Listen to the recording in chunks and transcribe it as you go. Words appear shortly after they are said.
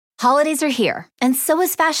Holidays are here, and so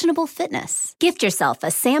is fashionable fitness. Gift yourself a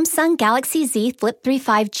Samsung Galaxy Z Flip 3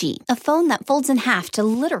 5G, a phone that folds in half to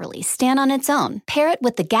literally stand on its own. Pair it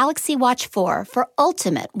with the Galaxy Watch 4 for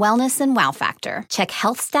ultimate wellness and wow factor. Check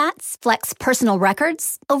health stats, flex personal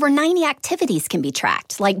records. Over 90 activities can be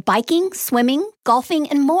tracked, like biking, swimming, golfing,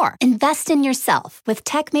 and more. Invest in yourself with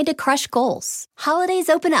tech made to crush goals. Holidays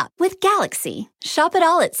open up with Galaxy. Shop it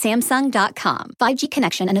all at Samsung.com. 5G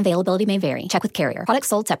connection and availability may vary. Check with carrier. Products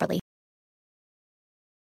sold separately.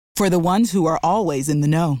 For the ones who are always in the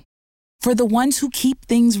know. For the ones who keep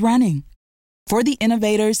things running. For the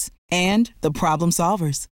innovators and the problem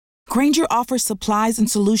solvers. Grainger offers supplies and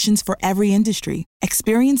solutions for every industry,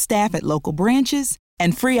 experienced staff at local branches,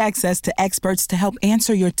 and free access to experts to help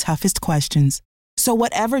answer your toughest questions. So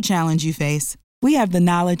whatever challenge you face, we have the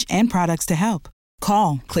knowledge and products to help.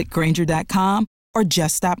 Call, click Grainger.com, or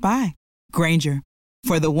just stop by. Grainger,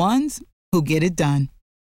 for the ones who get it done.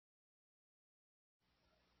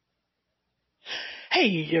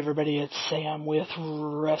 Hey everybody, it's Sam with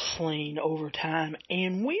Wrestling Overtime,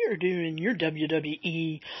 and we are doing your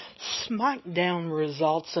WWE Smackdown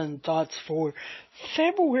results and thoughts for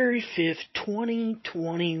February 5th,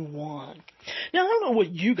 2021. Now, I don't know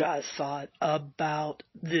what you guys thought about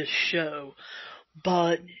this show,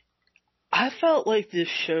 but I felt like this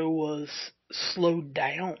show was slowed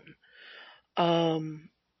down. And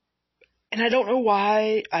I don't know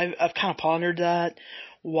why. I've kind of pondered that,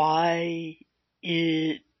 why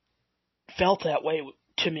it felt that way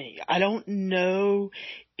to me. I don't know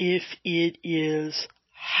if it is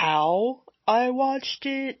how I watched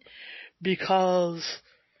it, because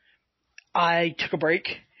I took a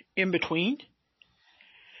break in between.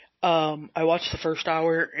 I watched the first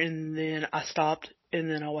hour and then I stopped and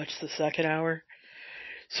then I watched the second hour.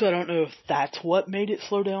 So I don't know if that's what made it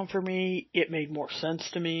slow down for me. It made more sense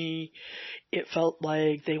to me. It felt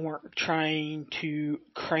like they weren't trying to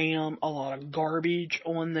cram a lot of garbage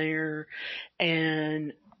on there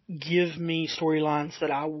and give me storylines that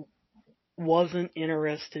I wasn't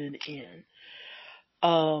interested in.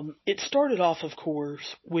 It started off, of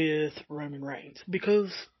course, with Roman Reigns,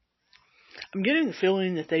 because I'm getting the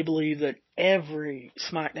feeling that they believe that every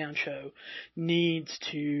SmackDown show needs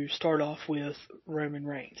to start off with Roman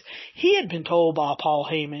Reigns. He had been told by Paul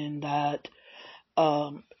Heyman that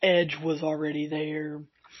Edge was already there,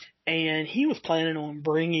 and he was planning on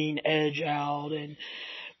bringing Edge out and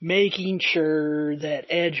making sure that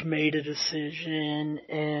Edge made a decision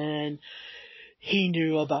and he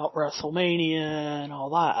knew about WrestleMania and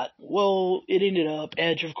all that. Well, it ended up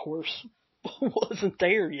Edge, of course, wasn't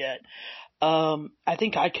there yet. I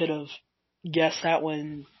think I could have guessed that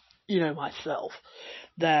one, myself,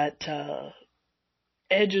 that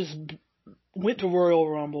Edge went to Royal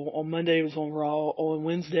Rumble. On Monday he was on Raw. On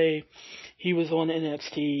Wednesday he was on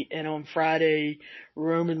NXT. And on Friday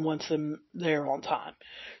Roman wants him there on time.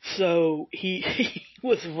 So he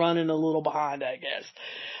was running a little behind, I guess.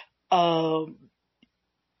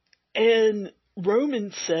 And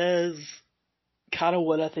Roman says kind of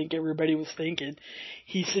what I think everybody was thinking.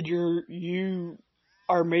 He said, you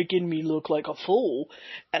are making me look like a fool.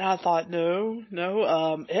 And I thought, no,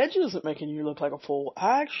 Edge isn't making you look like a fool.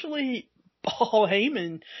 Actually, Paul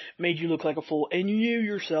Heyman made you look like a fool, and you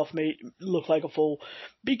yourself made look like a fool,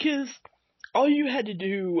 because all you had to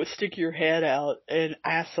do was stick your head out and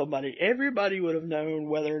ask somebody. Everybody would have known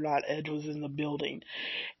whether or not Edge was in the building.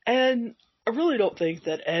 And I really don't think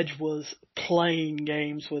that Edge was playing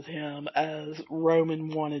games with him as Roman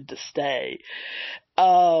wanted to stay.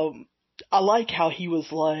 I like how he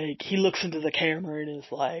was like, he looks into the camera and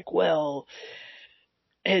is like, well,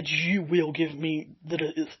 Edge, you will give me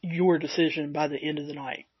your decision by the end of the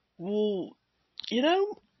night. Well,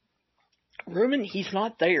 Roman, he's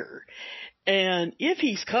not there. And if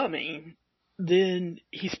he's coming, then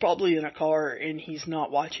he's probably in a car and he's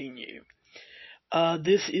not watching you.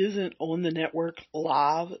 This isn't on the network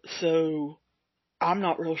live, so I'm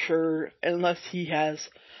not real sure, unless he has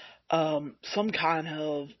some kind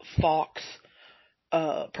of Fox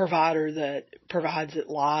provider that provides it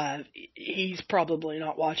live. He's probably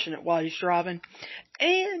not watching it while he's driving.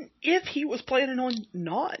 And if he was planning on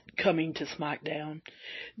not coming to SmackDown,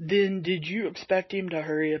 then did you expect him to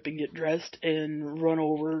hurry up and get dressed and run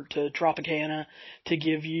over to Tropicana to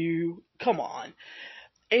give you? Come on.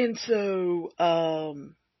 And so,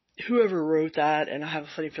 whoever wrote that, and I have a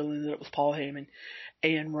funny feeling that it was Paul Heyman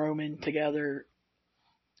and Roman together,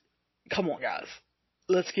 come on guys,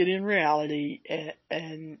 let's get in reality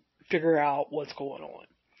and figure out what's going on.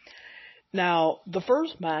 Now, the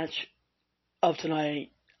first match of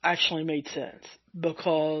tonight actually made sense,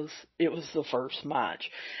 because it was the first match,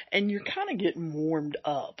 and you're kind of getting warmed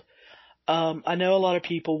up I know a lot of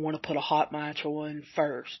people want to put a hot match on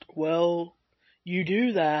first. Well, you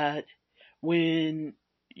do that when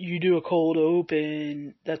you do a cold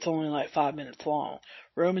open that's only like 5 minutes long.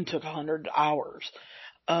 Roman took 100 hours.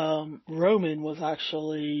 Roman was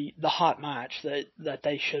actually the hot match that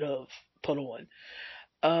they should have put on.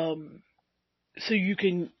 So you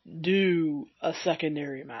can do a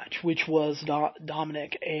secondary match, which was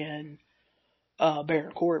Dominic and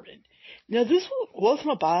Baron Corbin. Now this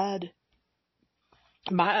wasn't a bad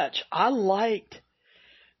match. I liked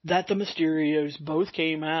that the Mysterios both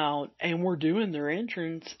came out and were doing their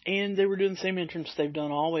entrance, and they were doing the same entrance they've done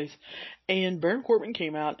always. And Baron Corbin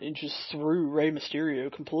came out and just threw Rey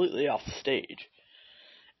Mysterio completely off the stage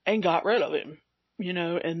and got rid of him,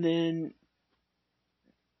 and then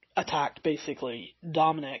attacked basically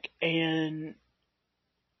Dominic. And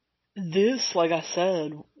this, like I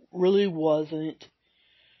said, really wasn't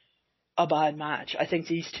a bad match. I think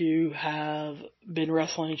these two have been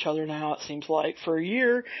wrestling each other now, it seems like, for a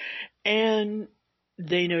year, and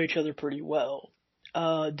they know each other pretty well.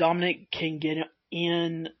 Dominic can get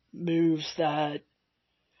in moves that,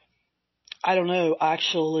 I don't know,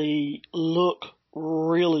 actually look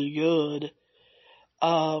really good,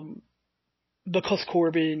 because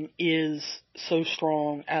Corbin is so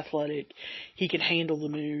strong, athletic, he can handle the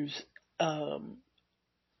moves,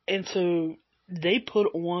 and so they put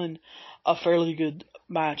on a fairly good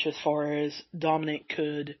match as far as Dominic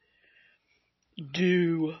could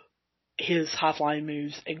do his high-flying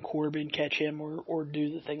moves and Corbin catch him or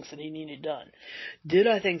do the things that he needed done. Did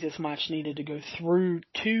I think this match needed to go through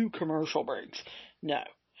 2 commercial breaks? No.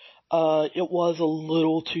 It was a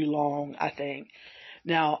little too long, I think.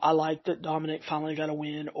 Now, I like that Dominic finally got a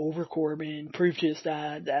win over Corbin, proved to his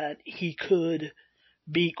dad that he could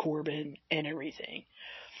beat Corbin and everything.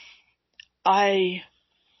 I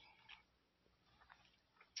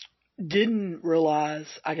didn't realize,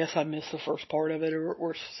 I guess I missed the first part of it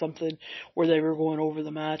or something where they were going over the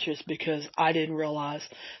matches, because I didn't realize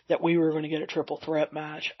that we were going to get a triple threat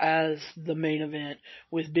match as the main event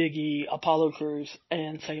with Big E, Apollo Crews,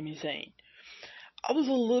 and Sami Zayn. I was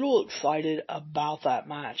a little excited about that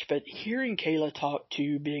match, but hearing Kayla talk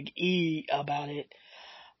to Big E about it,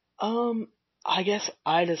 I guess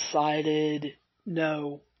I decided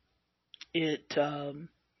no, it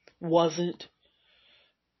wasn't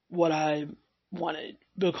what I wanted,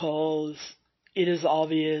 because it is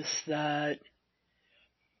obvious that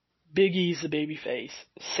Big E's the babyface.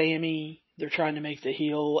 Sammy, they're trying to make the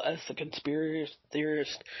heel as the conspiracy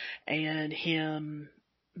theorist, and him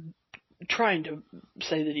trying to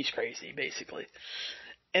say that he's crazy, basically.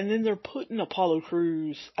 And then they're putting Apollo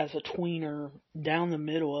Crews as a tweener down the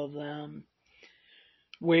middle of them,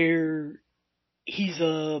 where he's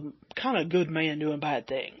a kind of good man doing bad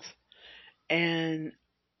things. And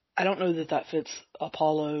I don't know that that fits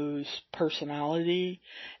Apollo's personality,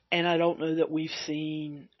 and I don't know that we've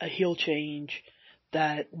seen a heel change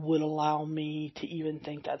that would allow me to even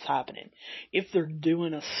think that's happening. If they're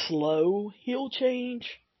doing a slow heel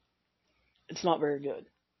change, it's not very good.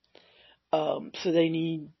 So they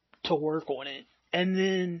need to work on it. And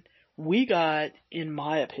then we got, in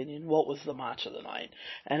my opinion, what was the match of the night.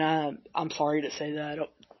 And I'm sorry to say that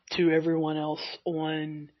to everyone else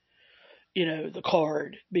on, the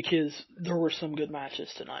card, because there were some good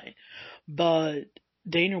matches tonight. But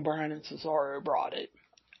Daniel Bryan and Cesaro brought it.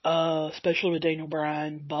 Especially with Daniel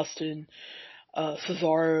Bryan busting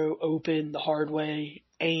Cesaro open the hard way,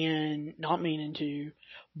 and not meaning to,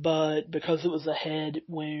 but because it was a head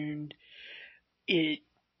wound, it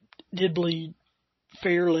did bleed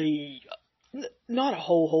fairly, not a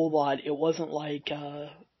whole lot. It wasn't like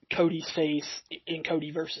Cody's face in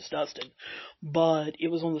Cody versus Dustin, but it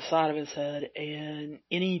was on the side of his head, and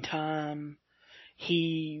anytime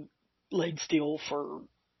he laid still for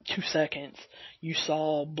 2 seconds, you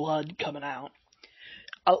saw blood coming out.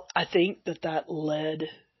 I think that led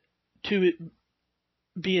to it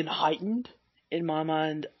being heightened in my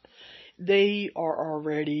mind. They are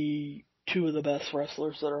already 2 of the best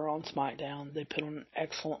wrestlers that are on SmackDown. They put on an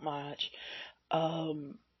excellent match.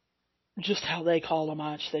 Just how they call a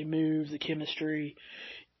match, they move, the chemistry,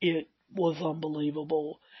 it was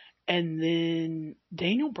unbelievable. And then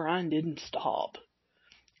Daniel Bryan didn't stop.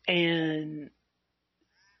 And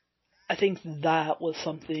I think that was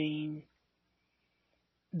something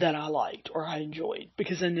that I liked, or I enjoyed,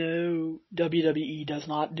 because I know WWE does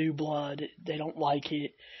not do blood. They don't like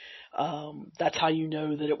it. That's how you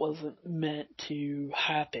know that it wasn't meant to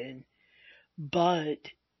happen. But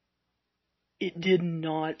it did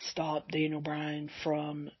not stop Daniel Bryan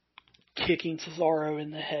from kicking Cesaro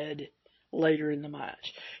in the head later in the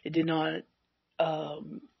match. It did not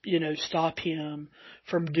stop him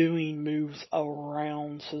from doing moves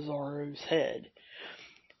around Cesaro's head.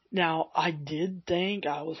 Now, I did think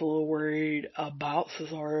I was a little worried about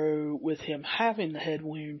Cesaro with him having the head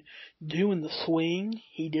wound, doing the swing.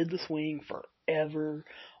 He did the swing forever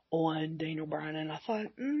on Daniel Bryan, and I thought,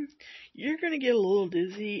 you're going to get a little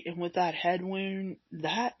dizzy, and with that head wound,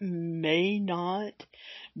 that may not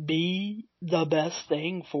be the best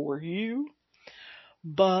thing for you.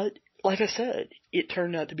 But, like I said, it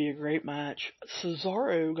turned out to be a great match.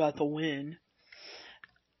 Cesaro got the win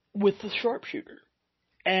with the sharpshooter.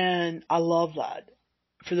 And I love that.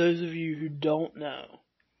 For those of you who don't know,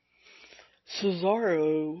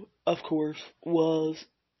 Cesaro, of course, was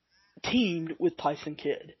teamed with Tyson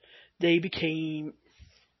Kidd. They became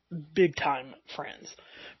big time friends.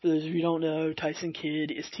 For those of you who don't know, Tyson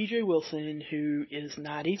Kidd is TJ Wilson, who is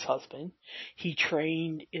Natty's husband. He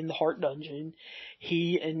trained in the Heart Dungeon.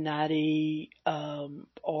 He and Natty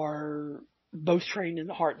are both trained in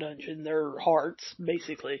the Heart Dungeon. They're hearts,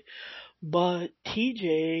 basically. But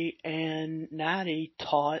TJ and Natty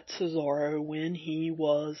taught Cesaro when he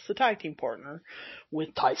was the tag team partner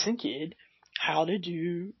with Tyson Kidd how to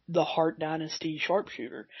do the Hart Dynasty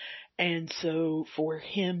sharpshooter. And so for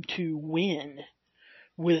him to win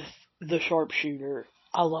with the sharpshooter,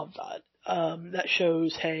 I love that. That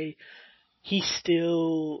shows, hey, he's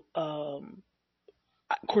still, of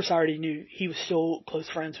course I already knew he was still close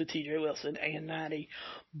friends with TJ Wilson and Natty,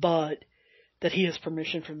 but that he has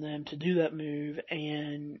permission from them to do that move,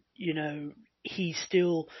 and, he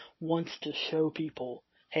still wants to show people,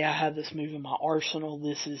 hey, I have this move in my arsenal,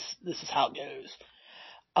 this is how it goes.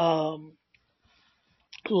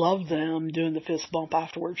 Love them doing the fist bump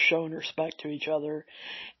afterwards, showing respect to each other,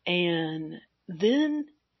 and then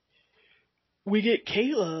we get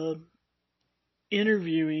Kayla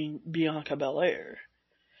interviewing Bianca Belair,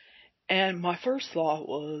 and my first thought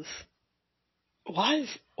was, why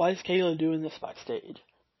is Kayla doing this backstage?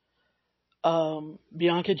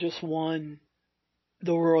 Bianca just won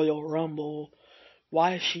the Royal Rumble.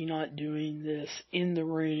 Why is she not doing this in the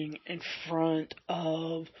ring in front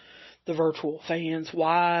of the virtual fans?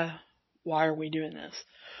 Why are we doing this?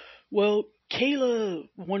 Well, Kayla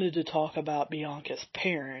wanted to talk about Bianca's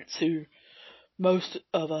parents, who most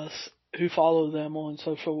of us who follow them on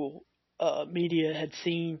social media had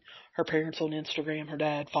seen her parents on Instagram, her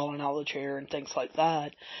dad falling out of the chair and things like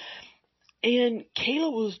that. And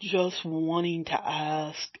Kayla was just wanting to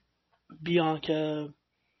ask Bianca,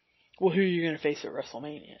 well, who are you going to face at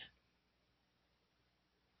WrestleMania?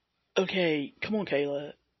 Okay, come on,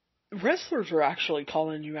 Kayla. Wrestlers are actually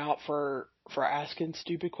calling you out for asking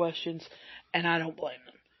stupid questions, and I don't blame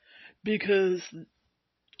them. Because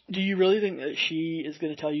do you really think that she is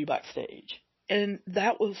going to tell you backstage? And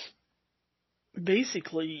that was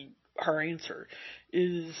basically her answer,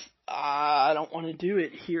 is, I don't want to do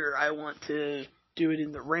it here, I want to do it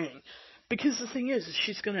in the ring. Because the thing is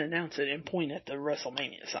she's going to announce it and point at the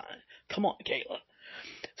WrestleMania sign. Come on, Kayla.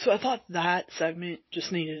 So I thought that segment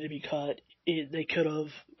just needed to be cut. They could have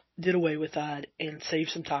did away with that and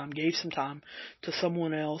saved some time, gave some time to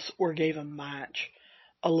someone else, or gave a match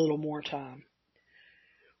a little more time.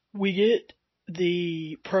 We get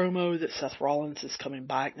the promo that Seth Rollins is coming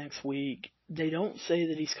back next week. They don't say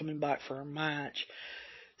that he's coming back for a match,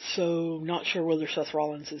 so not sure whether Seth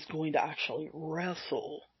Rollins is going to actually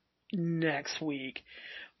wrestle next week,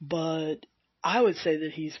 but I would say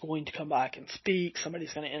that he's going to come back and speak,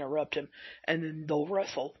 somebody's going to interrupt him, and then they'll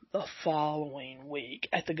wrestle the following week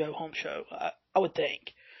at the Go Home show, I would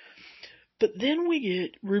think. But then we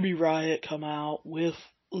get Ruby Riott come out with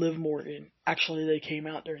Liv Morgan. Actually, they came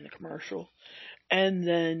out during the commercial. And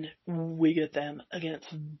then we get them against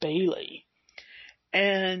Bayley.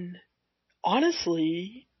 And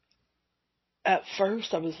honestly, at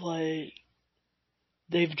first I was like,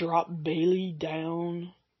 they've dropped Bayley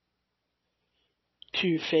down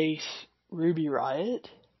to face Ruby Riott.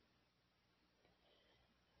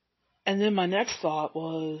 And then my next thought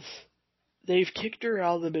was, they've kicked her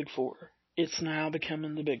out of the Big Four. It's now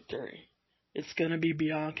becoming the Big Three. It's going to be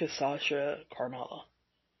Bianca, Sasha, Carmella.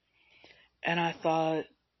 And I thought,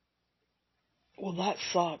 well, that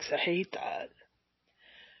sucks. I hate that.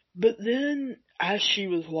 But then, as she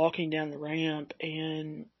was walking down the ramp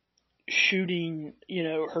and shooting,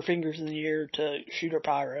 her fingers in the air to shoot her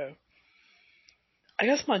pyro, I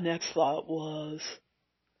guess my next thought was,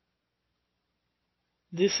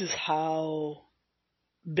 this is how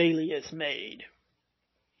Bayley is made.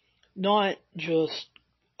 Not just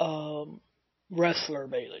wrestler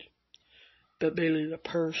Bayley, but Bayley the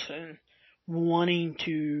person wanting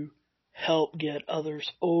to help get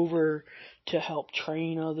others over, to help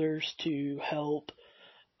train others, to help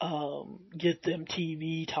get them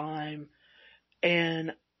TV time.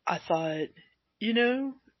 And I thought, you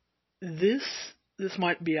know, this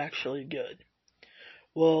might be actually good.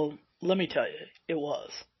 Well, let me tell you, it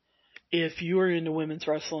was. If you are into women's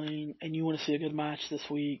wrestling and you want to see a good match this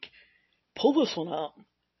week, pull this one up.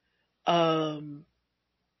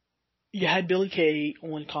 You had Billie Kay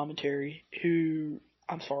on commentary, who,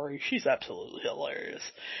 I'm sorry, she's absolutely hilarious.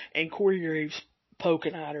 And Corey Graves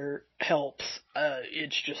poking at her helps.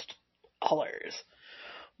 It's just hilarious.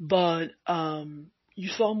 But, you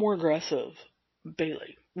saw more aggressive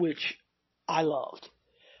Bayley, which I loved.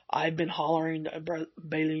 I've been hollering that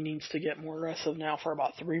Bayley needs to get more aggressive now for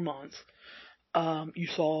about 3 months. You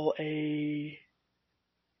saw a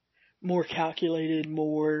more calculated,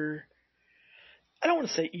 more, I don't want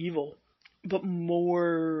to say evil, but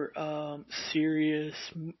more serious.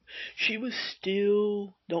 She was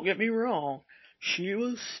still, don't get me wrong, she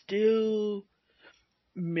was still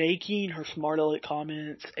making her smart aleck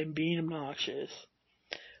comments and being obnoxious.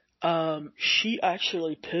 She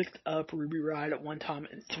actually picked up Ruby Riott at one time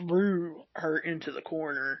and threw her into the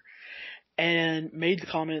corner and made the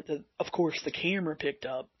comment that, of course, the camera picked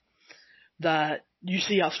up, that you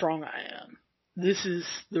see how strong I am. This is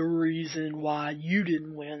the reason why you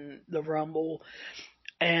didn't win the Rumble.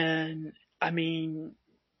 And, I mean,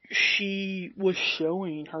 she was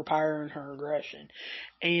showing her power and her aggression.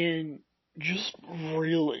 And just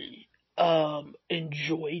really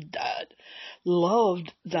enjoyed that.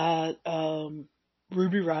 Loved that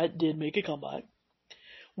Ruby Riott did make a comeback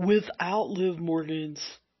without Liv Morgan's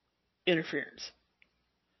interference.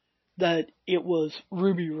 That it was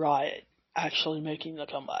Ruby Riott actually making the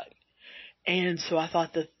comeback. And so I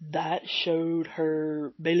thought that showed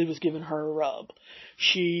her, Bayley was giving her a rub.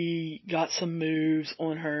 She got some moves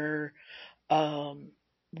on her,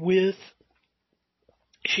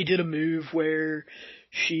 she did a move where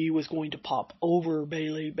she was going to pop over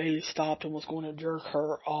Bayley. Bayley stopped and was going to jerk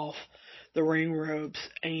her off the ring ropes,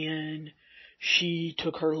 and she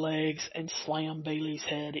took her legs and slammed Bayley's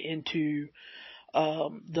head into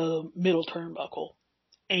the middle turnbuckle,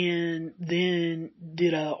 and then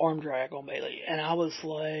did a arm drag on Bayley. And I was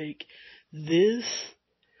like, this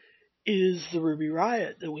is the Ruby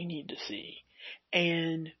Riott that we need to see.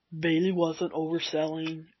 And Bayley wasn't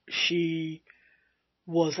overselling. She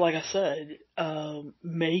was, like I said,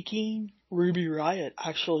 making Ruby Riott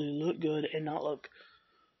actually look good and not look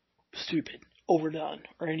stupid, overdone,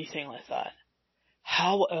 or anything like that.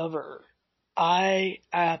 However, I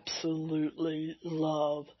absolutely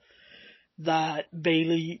love that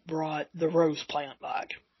Bayley brought the rose plant back.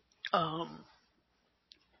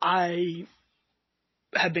 I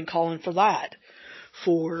have been calling for that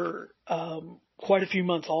for quite a few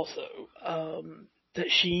months also. That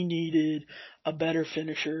she needed a better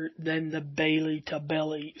finisher than the Bayley to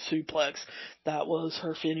belly suplex. That was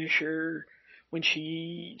her finisher when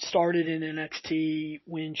she started in NXT,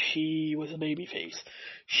 when she was a babyface.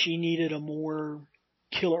 She needed a more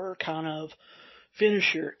killer kind of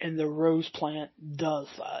finisher, and the rose plant does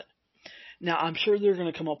that. Now, I'm sure they're going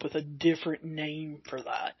to come up with a different name for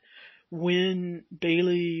that. When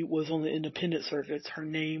Bayley was on the independent circuits, her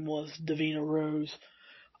name was Davina Rose.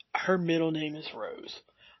 Her middle name is Rose.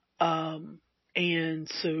 And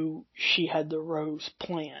so she had the rose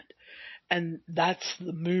plant. And that's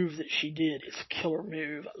the move that she did. It's a killer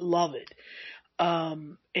move. Love it.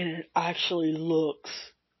 And it actually looks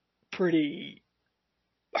pretty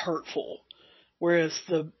hurtful. Whereas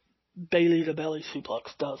the Bayley to belly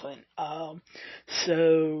suplex doesn't.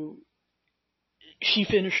 So she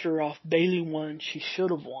finished her off. Bayley won. She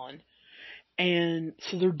should have won. And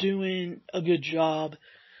so they're doing a good job.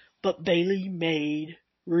 But Bayley made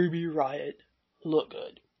Ruby Riott look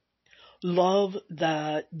good. Love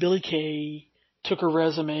that Billie Kay took her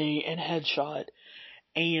resume and headshot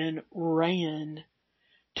and ran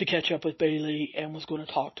to catch up with Bayley and was going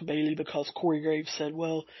to talk to Bayley because Corey Graves said,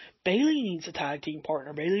 well, Bayley needs a tag team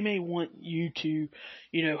partner. Bayley may want you to,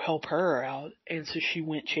 help her out. And so she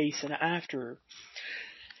went chasing after her.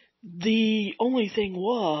 The only thing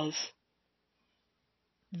was,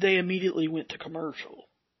 they immediately went to commercial.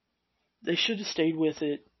 They should have stayed with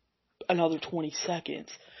it another 20 seconds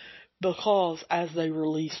because as they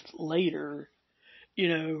released later,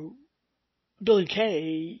 Billie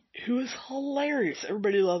Kay, who is hilarious,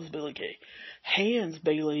 everybody loves Billie Kay, hands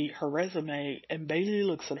Bayley her resume, and Bayley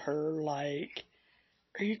looks at her like,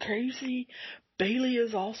 are you crazy? Bailey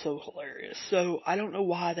is also hilarious. So I don't know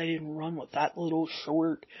why they didn't run with that little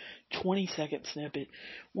short 20-second snippet.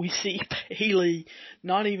 We see Bailey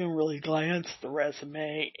not even really glance at the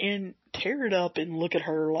resume and tear it up and look at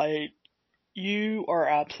her like, you are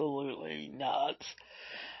absolutely nuts.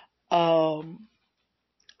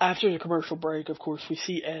 After the commercial break, of course, we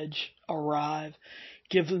see Edge arrive,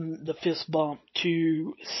 giving the fist bump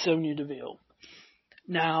to Sonya Deville.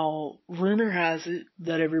 Now, rumor has it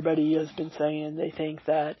that everybody has been saying they think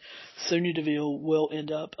that Sonya Deville will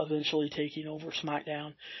end up eventually taking over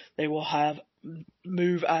SmackDown. They will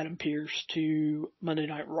move Adam Pearce to Monday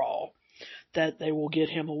Night Raw. That they will get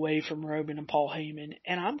him away from Roman and Paul Heyman.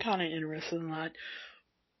 And I'm kind of interested in that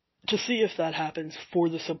to see if that happens, for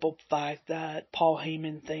the simple fact that Paul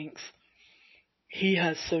Heyman thinks he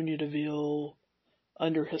has Sonya Deville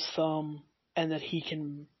under his thumb and that he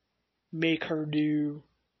can make her do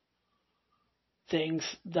things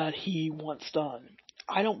that he wants done.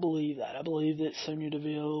 I don't believe that. I believe that Sonya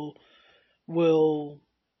Deville will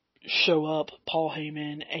show up Paul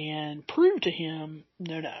Heyman and prove to him,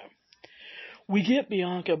 no. We get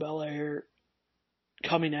Bianca Belair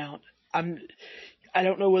coming out. I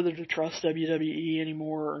don't know whether to trust WWE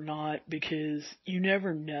anymore or not, because you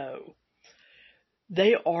never know.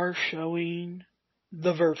 They are showing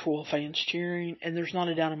the virtual fans cheering, and there's not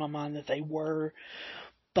a doubt in my mind that they were,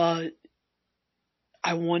 but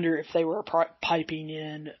I wonder if they were piping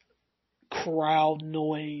in crowd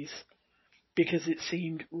noise because it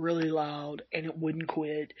seemed really loud and it wouldn't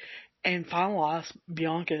quit. And finally,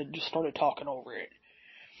 Bianca just started talking over it.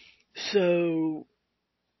 So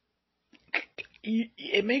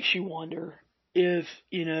it makes you wonder if,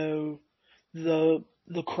 the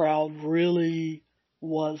crowd really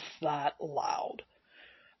was that loud.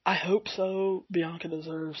 I hope so. Bianca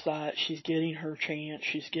deserves that. She's getting her chance.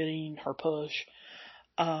 She's getting her push.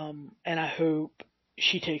 And I hope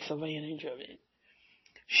she takes advantage of it.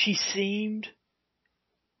 She seemed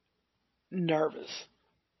nervous.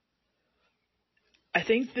 I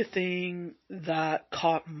think the thing that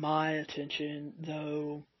caught my attention,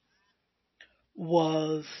 though,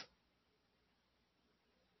 was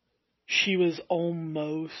she was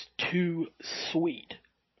almost too sweet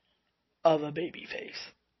of a baby face.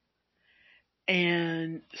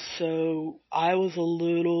 And so I was a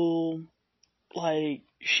little, like,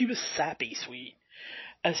 she was sappy sweet.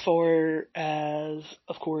 As far as,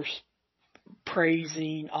 of course,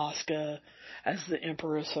 praising Asuka as the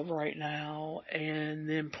Empress of right now, and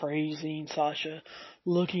then praising Sasha,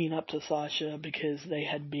 looking up to Sasha because they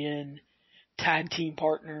had been tag team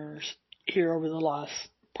partners here over the last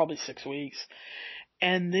probably 6 weeks.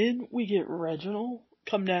 And then we get Reginald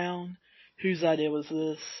come down. Whose idea was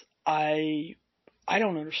this? I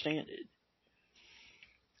don't understand it.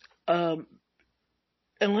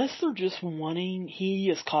 Unless they're just wanting, he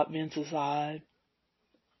has caught Vince's eye,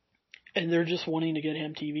 and they're just wanting to get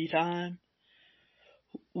him TV time.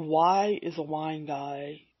 Why is a wine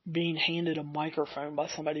guy being handed a microphone by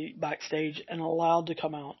somebody backstage and allowed to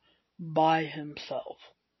come out by himself?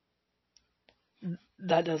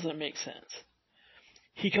 That doesn't make sense.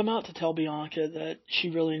 He come out to tell Bianca that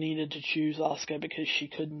she really needed to choose Asuka because she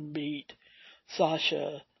couldn't beat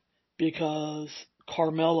Sasha, because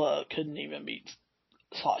Carmella couldn't even beat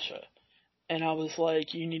Sasha. And I was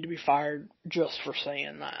like, you need to be fired just for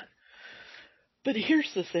saying that. But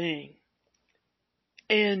here's the thing.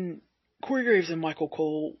 And Corey Graves and Michael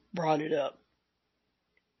Cole brought it up.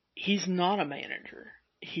 He's not a manager.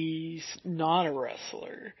 He's not a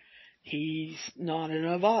wrestler. He's not an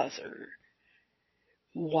advisor.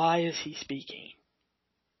 Why is he speaking?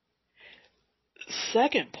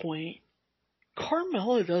 Second point,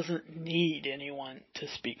 Carmella doesn't need anyone to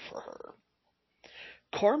speak for her.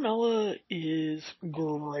 Carmella is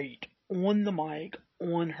great on the mic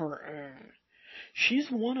on her own. She's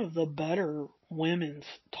one of the better women's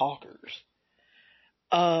talkers.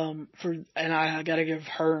 And I gotta give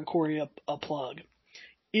her and Corey a plug.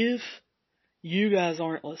 If you guys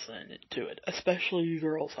aren't listening to it, especially you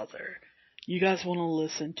girls out there, you guys want to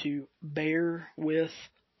listen to Bear With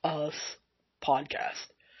Us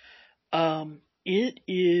podcast. It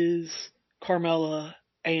is Carmella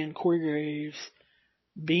and Corey Graves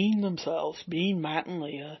being themselves, being Matt and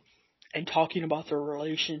Leah, and talking about their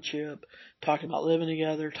relationship, talking about living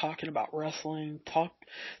together, talking about wrestling,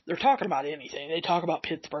 they're talking about anything. They talk about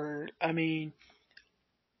Pittsburgh. And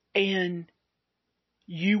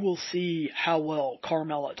you will see how well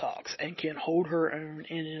Carmella talks and can hold her own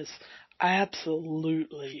and is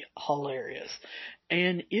absolutely hilarious.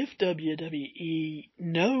 And if WWE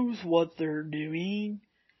knows what they're doing,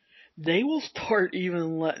 they will start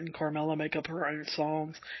even letting Carmella make up her own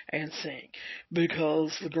songs and sing,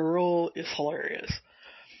 because the girl is hilarious.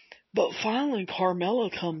 But finally, Carmella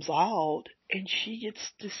comes out, and she gets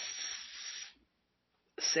to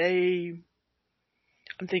say,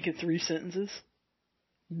 I'm thinking 3 sentences,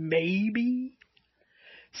 maybe.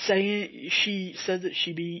 She said that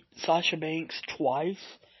she beat Sasha Banks twice.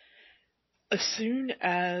 As soon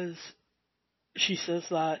as she says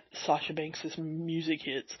that, Sasha Banks' music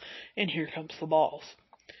hits, and here comes the boss.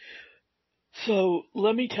 So,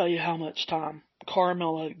 let me tell you how much time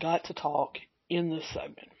Carmella got to talk in this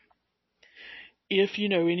segment. If you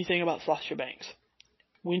know anything about Sasha Banks,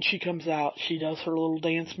 when she comes out, she does her little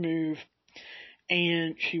dance move,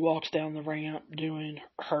 and she walks down the ramp doing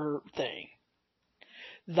her thing.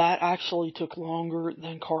 That actually took longer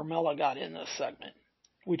than Carmella got in this segment,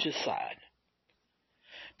 which is sad.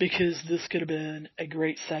 Because this could have been a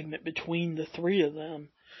great segment between the 3 of them,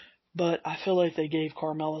 but I feel like they gave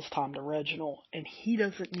Carmella's time to Reginald, and he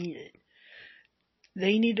doesn't need it.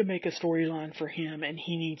 They need to make a storyline for him, and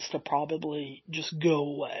he needs to probably just go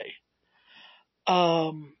away.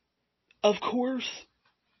 Of course,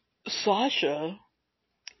 Sasha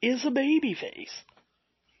is a babyface.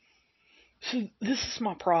 So this is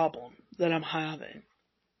my problem that I'm having.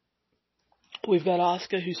 We've got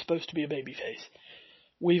Asuka, who's supposed to be a babyface.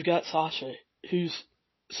 We've got Sasha, who's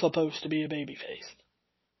supposed to be a babyface.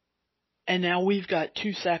 And now we've got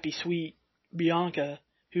too sappy sweet Bianca,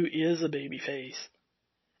 who is a babyface.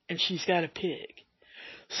 And she's got a pig.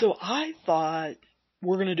 So I thought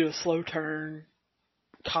we're going to do a slow turn,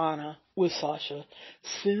 kinda, with Sasha,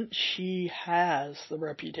 since she has the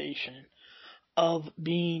reputation of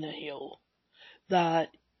being a heel, that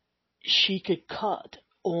she could cut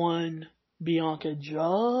on Bianca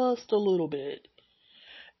just a little bit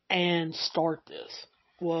and start this.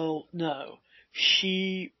 Well, no.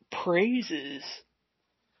 She praises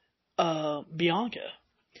Bianca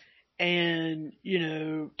and,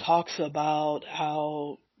 talks about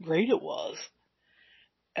how great it was.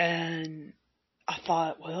 And I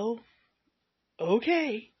thought, well,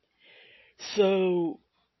 okay. So,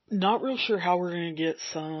 not real sure how we're going to get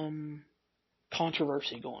some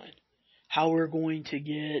controversy going. How we're going to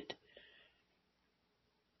get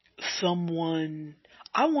someone...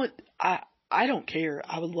 I don't care.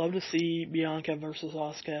 I would love to see Bianca versus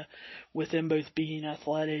Asuka, with them both being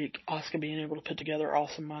athletic, Asuka being able to put together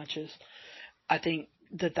awesome matches. I think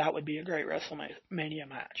that would be a great WrestleMania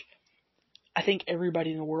match. I think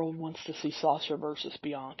everybody in the world wants to see Sasha versus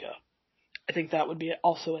Bianca. I think that would be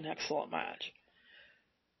also an excellent match.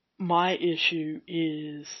 My issue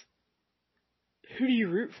is, who do you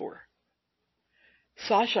root for?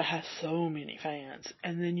 Sasha has so many fans,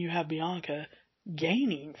 and then you have Bianca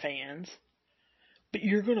gaining fans, but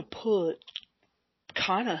you're going to put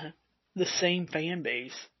kind of the same fan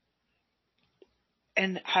base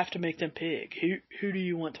and have to make them pick. Who do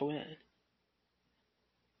you want to win?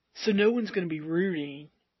 So no one's going to be rooting.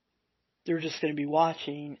 They're just going to be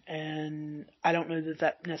watching, and I don't know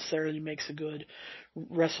that necessarily makes a good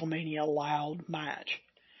WrestleMania loud match.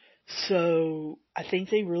 So I think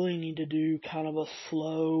they really need to do kind of a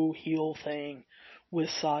slow heel thing with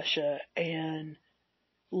Sasha and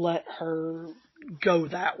let her go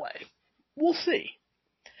that way. We'll see.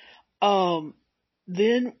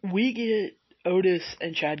 Then we get Otis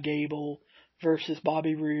and Chad Gable versus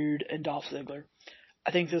Bobby Roode and Dolph Ziggler.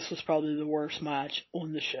 I think this was probably the worst match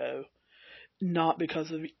on the show. Not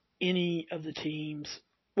because of any of the teams.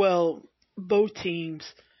 Well, both teams,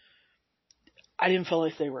 I didn't feel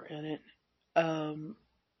like they were in it.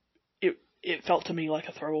 It felt to me like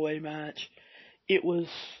a throwaway match. It was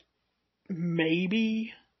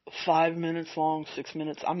maybe 5 minutes long, 6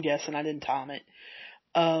 minutes. I'm guessing. I didn't time it.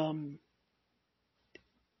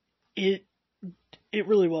 It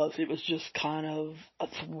really was. It was just kind of a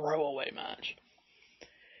throwaway match.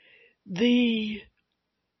 The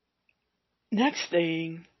next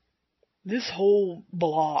thing, this whole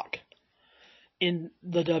block in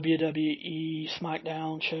the WWE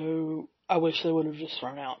Smackdown show, I wish they would have just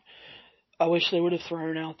thrown out. I wish they would have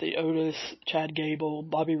thrown out the Otis, Chad Gable,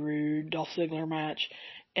 Bobby Roode, Dolph Ziggler match,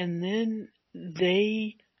 and then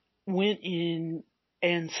they went in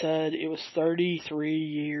and said it was 33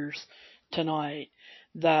 years tonight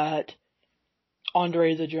that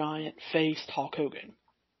Andre the Giant faced Hulk Hogan,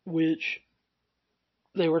 which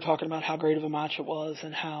they were talking about how great of a match it was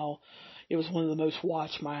and how it was one of the most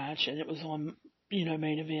watched match and it was on,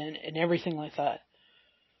 main event and everything like that.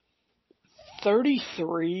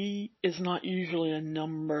 33 is not usually a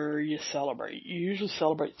number you celebrate. You usually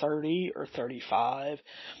celebrate 30 or 35.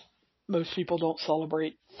 Most people don't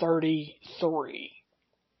celebrate 33.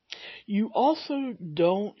 You also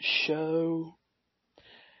don't show,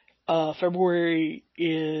 February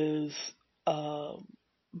is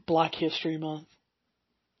Black History Month.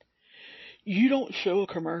 You don't show a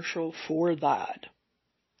commercial for that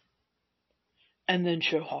and then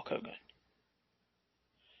show Hulk Hogan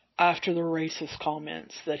after the racist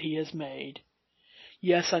comments that he has made.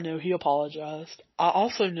 Yes, I know he apologized. I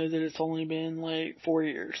also know that it's only been like 4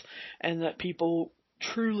 years and that people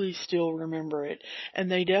truly still remember it. And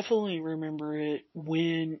they definitely remember it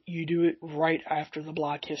when you do it right after the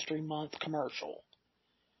Black History Month commercial.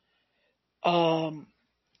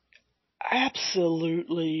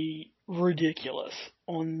 Absolutely ridiculous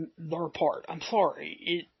on their part. I'm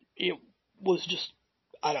sorry. It was just,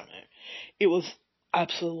 I don't know. It was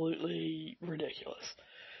absolutely ridiculous.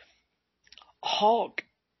 Hulk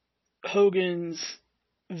Hogan's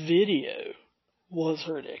video was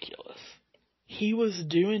ridiculous. He was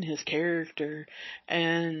doing his character,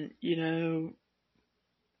 and,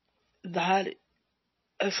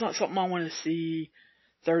 that's not something I want to see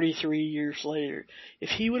 33 years later. If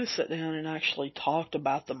he would have sat down and actually talked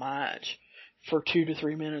about the match for 2 to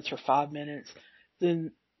 3 minutes or 5 minutes,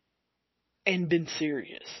 then, and been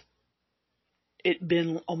serious, it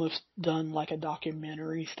been almost done like a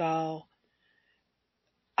documentary style,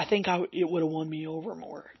 I think it would have won me over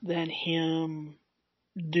more than him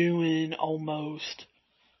doing almost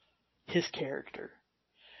his character.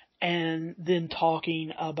 And then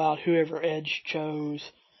talking about whoever Edge chose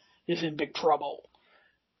is in big trouble.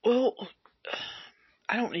 Well,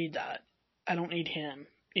 I don't need that. I don't need him,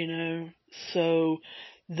 So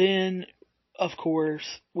then, of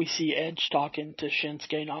course, we see Edge talking to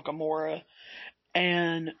Shinsuke Nakamura,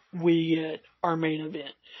 and we get our main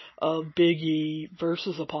event of Big E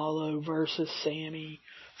versus Apollo versus Sammy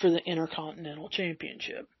for the Intercontinental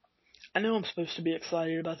Championship. I know I'm supposed to be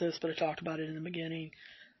excited about this, but I talked about it in the beginning.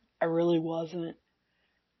 I really wasn't.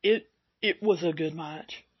 It was a good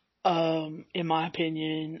match. In my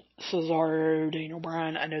opinion, Cesaro, Daniel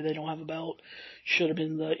Bryan, I know they don't have a belt, should have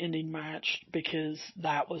been the ending match because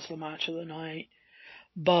that was the match of the night.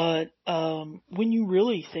 But when you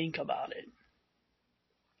really think about it,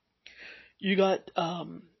 you got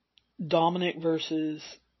Dominic versus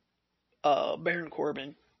Baron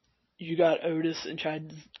Corbin. You got Otis and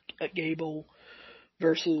Chad Gable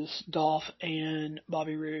versus Dolph and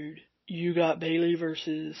Bobby Roode. You got Bayley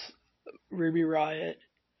versus Ruby Riott.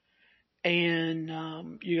 And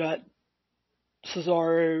you got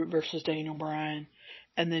Cesaro versus Daniel Bryan.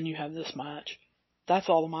 And then you have this match. That's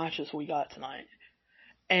all the matches we got tonight.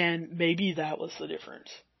 And maybe that was the difference.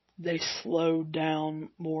 They slowed down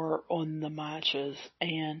more on the matches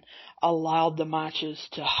and allowed the matches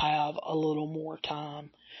to have a little more time.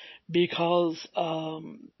 Because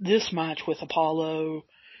this match with Apollo,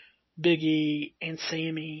 Big E, and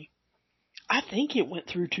Sammy, I think it went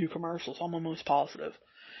through 2 commercials, I'm almost positive.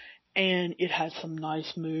 And it had some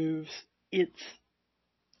nice moves. It's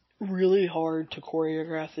really hard to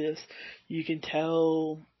choreograph this. You can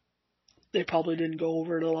tell they probably didn't go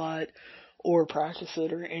over it a lot or practice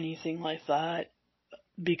it or anything like that,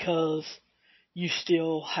 because you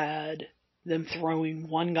still had them throwing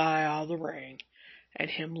one guy out of the ring and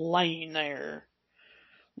him laying there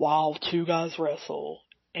while 2 guys wrestle.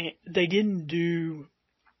 And they didn't do,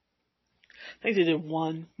 I think they did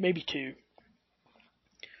 1, maybe 2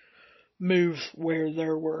 moves where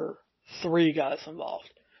there were 3 guys involved.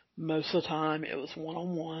 Most of the time it was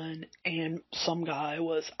 1-on-1 and some guy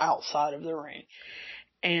was outside of the ring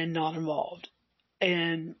and not involved.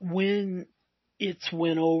 And when it's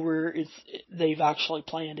went over, they've actually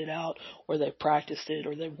planned it out, or they've practiced it,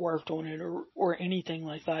 or they've worked on it, or anything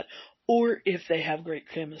like that. Or if they have great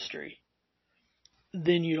chemistry,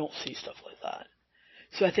 then you don't see stuff like that.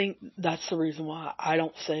 So I think that's the reason why I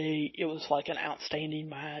don't say it was like an outstanding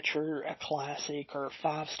match or a classic or a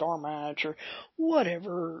 5-star match or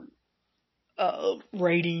whatever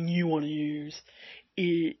rating you want to use.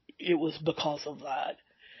 It was because of that.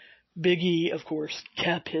 Big E, of course,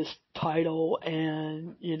 kept his title,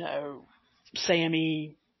 and,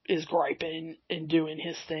 Sammy is griping and doing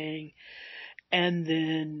his thing. And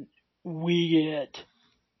then we get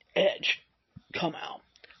Edge come out.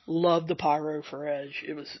 Loved the pyro for Edge.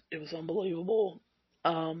 It was unbelievable.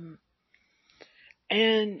 And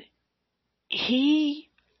he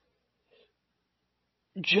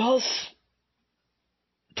just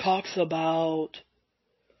talks about,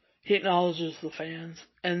 he acknowledges the fans,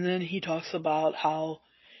 and then he talks about how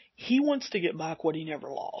he wants to get back what he never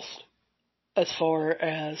lost, as far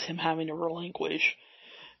as him having to relinquish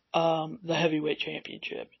the heavyweight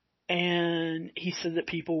championship. And he said that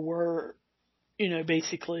people were,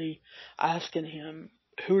 basically asking him,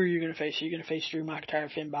 who are you going to face? Are you going to face Drew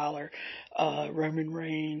McIntyre, Finn Balor, Roman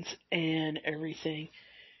Reigns, and everything?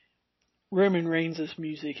 Roman Reigns'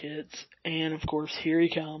 music hits, and of course, here he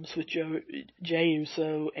comes with Jey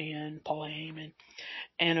Uso and Paul Heyman.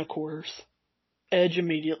 And of course, Edge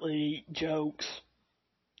immediately jokes,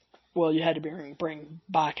 well, you had to bring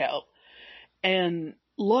back out. And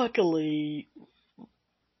luckily,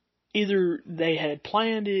 either they had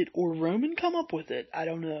planned it or Roman come up with it. I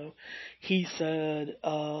don't know. He said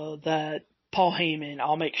that Paul Heyman,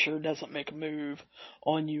 I'll make sure doesn't make a move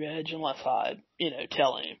on you, Edge, unless I,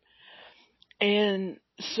 tell him. And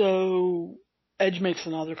so Edge makes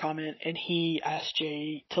another comment, and he asks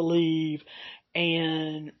Jey to leave,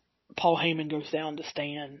 and Paul Heyman goes down to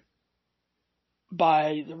stand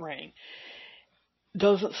by the ring.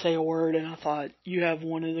 Doesn't say a word, and I thought, you have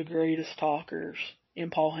one of the greatest talkers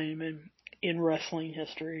in Paul Heyman in wrestling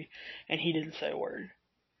history, and he didn't say a word.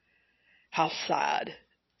 How sad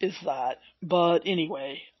is that? But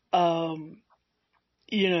anyway, of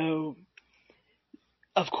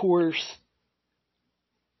course,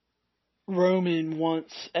 Roman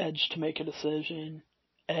wants Edge to make a decision.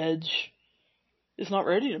 Edge is not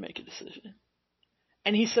ready to make a decision.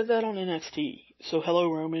 And he said that on NXT. So hello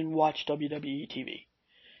Roman, watch WWE TV.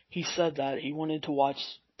 He said that. He wanted to watch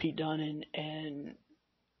Pete Dunne and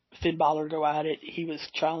Finn Balor go at it. He was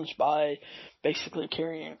challenged by basically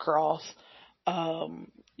Karrion Kross.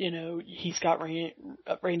 He's got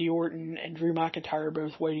Randy Orton and Drew McIntyre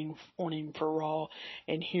both waiting on him for Raw.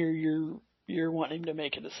 And here you're wanting him to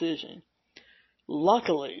make a decision.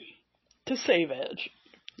 Luckily, to save Edge.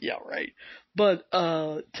 Yeah, right. But,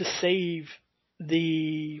 to save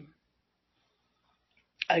the,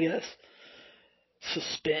 I guess,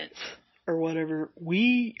 suspense or whatever,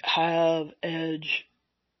 we have Edge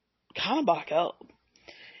kind of back up,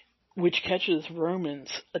 which catches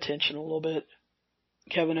Roman's attention a little bit.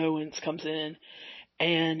 Kevin Owens comes in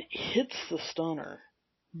and hits the stunner,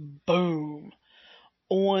 boom,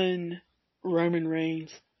 on Roman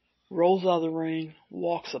Reigns, rolls out of the ring,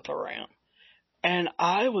 walks up the ramp. And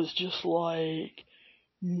I was just like,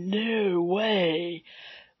 no way.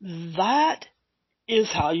 That is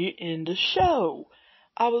how you end a show.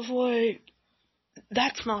 I was like,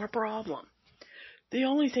 that's not a problem. The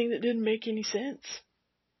only thing that didn't make any sense,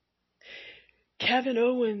 Kevin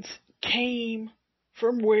Owens came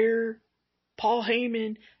from where Paul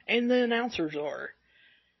Heyman and the announcers are.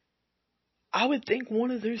 I would think one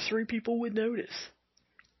of those three people would notice.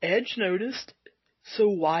 Edge noticed, so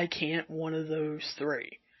why can't one of those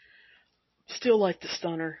three? Still like the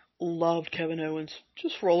stunner. Loved Kevin Owens.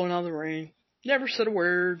 Just rolling out of the ring. Never said a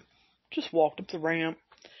word. Just walked up the ramp.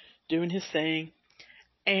 Doing his thing.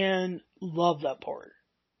 And loved that part.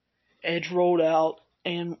 Edge rolled out.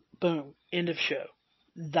 And boom. End of show.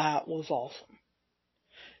 That was awesome.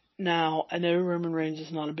 Now, I know Roman Reigns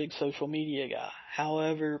is not a big social media guy.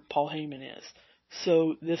 However, Paul Heyman is.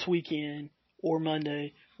 So this weekend or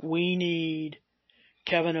Monday, we need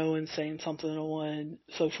Kevin Owens saying something on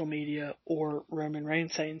social media or Roman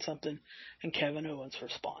Reigns saying something and Kevin Owens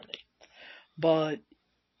responding. But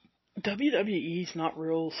WWE's not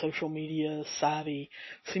real social media savvy.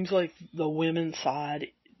 Seems like the women's side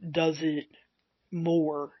does it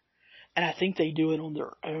more. And I think they do it on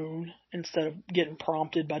their own instead of getting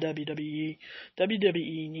prompted by WWE.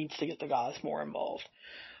 WWE needs to get the guys more involved.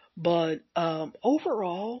 But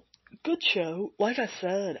overall, good show. Like I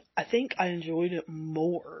said, I think I enjoyed it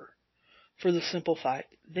more for the simple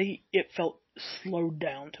fact it felt slowed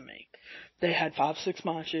down to me. They had 5-6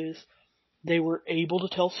 matches. They were able to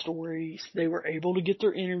tell stories. They were able to get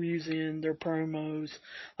their interviews in, their promos.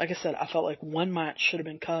 Like I said, I felt like one match should have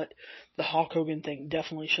been cut. The Hulk Hogan thing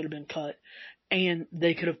definitely should have been cut. And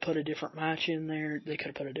they could have put a different match in there. They could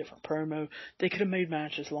have put a different promo. They could have made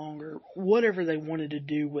matches longer. Whatever they wanted to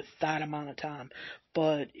do with that amount of time.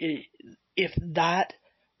 But if that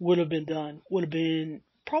would have been done, would have been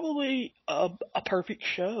probably a perfect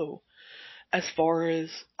show as far as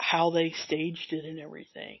how they staged it and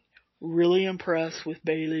everything. Really impressed with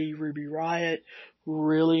Bayley, Ruby Riott.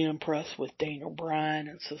 Really impressed with Daniel Bryan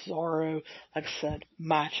and Cesaro. Like I said,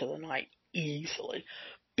 match of the night easily.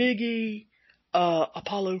 Big E,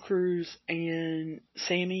 Apollo Crews, and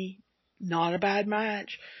Sammy, not a bad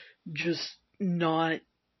match. Just not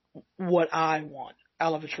what I want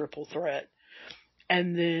out of a triple threat.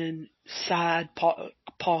 And then Paul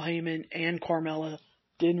Heyman and Carmella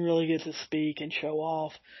didn't really get to speak and show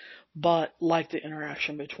off. But like the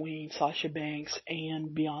interaction between Sasha Banks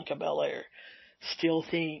and Bianca Belair. Still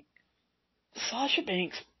think Sasha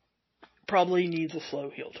Banks probably needs a slow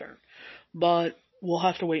heel turn. But we'll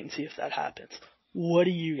have to wait and see if that happens. What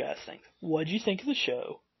do you guys think? What do you think of the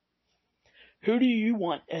show? Who do you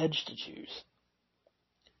want Edge to choose?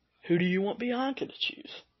 Who do you want Bianca to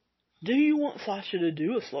choose? Do you want Sasha to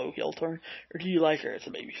do a slow heel turn, or do you like her as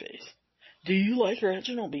a babyface? Do you like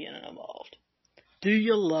Reginald being involved? Do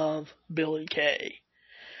you love Billy Kay?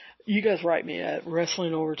 You guys write me at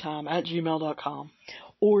wrestlingovertime@gmail.com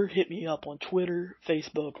or hit me up on Twitter,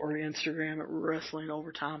 Facebook, or Instagram at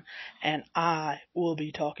wrestlingovertime, and I will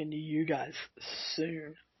be talking to you guys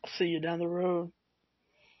soon. I'll see you down the road.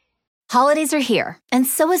 Holidays are here, and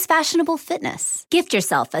so is fashionable fitness. Gift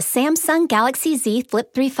yourself a Samsung Galaxy Z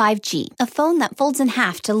Flip 3 5G, a phone that folds in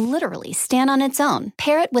half to literally stand on its own.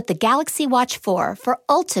 Pair it with the Galaxy Watch 4 for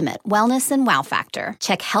ultimate wellness and wow factor.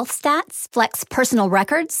 Check health stats, flex personal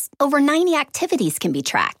records. Over 90 activities can be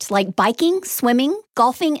tracked, like biking, swimming,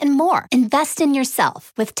 golfing, and more. Invest in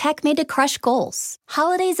yourself with tech made to crush goals.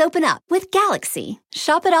 Holidays open up with Galaxy.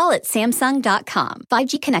 Shop it all at Samsung.com.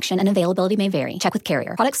 5G connection and availability may vary. Check with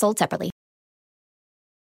carrier. Products sold separately.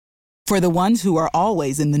 For the ones who are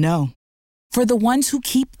always in the know. For the ones who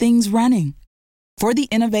keep things running. For the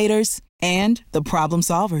innovators and the problem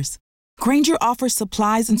solvers. Grainger offers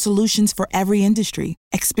supplies and solutions for every industry,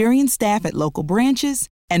 experienced staff at local branches,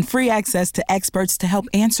 and free access to experts to help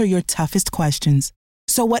answer your toughest questions.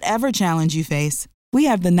 So whatever challenge you face, we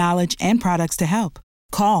have the knowledge and products to help.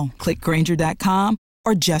 Call, click Grainger.com,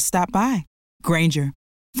 or just stop by. Grainger,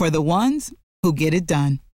 for the ones who get it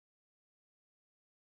done.